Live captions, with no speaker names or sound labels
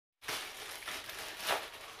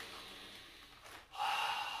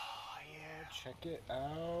Check it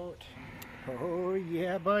out. Oh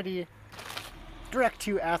yeah, buddy. Direct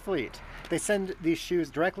to athlete. They send these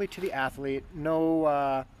shoes directly to the athlete.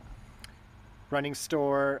 No running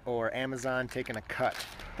store or Amazon taking a cut.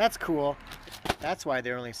 That's cool. That's why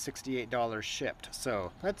they're only $68 shipped.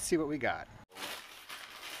 So let's see what we got.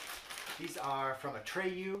 These are from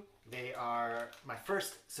Atreyu. They are my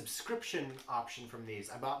first subscription option from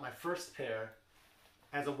these. I bought my first pair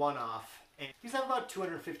as a one-off. And these have about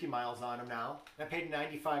 250 miles on them now. I paid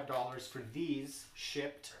 $95 for these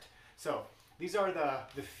shipped. So these are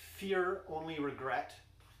the Fear Only Regret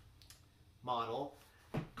model,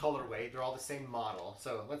 colorway. They're all the same model.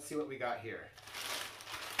 So let's see what we got here.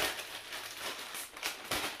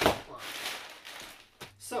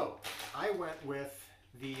 So I went with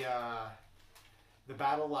the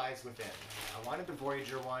Battle Lies Within. I wanted the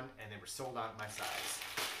Voyager one, and they were sold out in my size.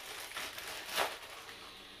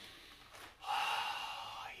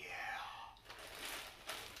 Oh yeah.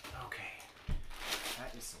 Okay,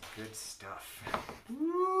 that is some good stuff.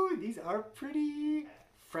 Ooh, these are pretty.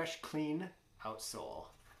 Fresh, clean outsole.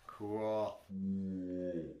 Cool.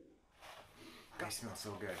 They smell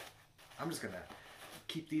so good. I'm just gonna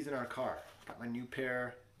keep these in our car. Got my new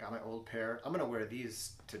pair, got my old pair. I'm gonna wear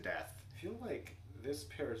these to death. I feel like this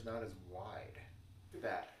pair is not as wide. Look at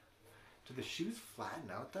that. Do the shoes flatten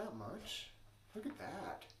out that much? Look at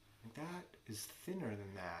that. That is thinner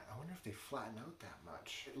than that. I wonder if they flatten out that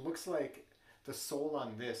much. It looks like the sole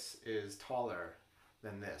on this is taller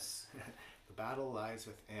than this. The battle lies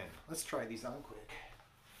within. Let's try these on quick.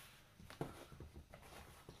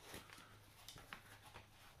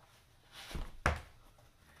 Oh,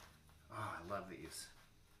 I love these.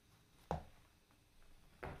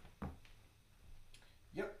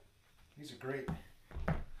 Yep, these are great.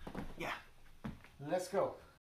 Yeah, let's go.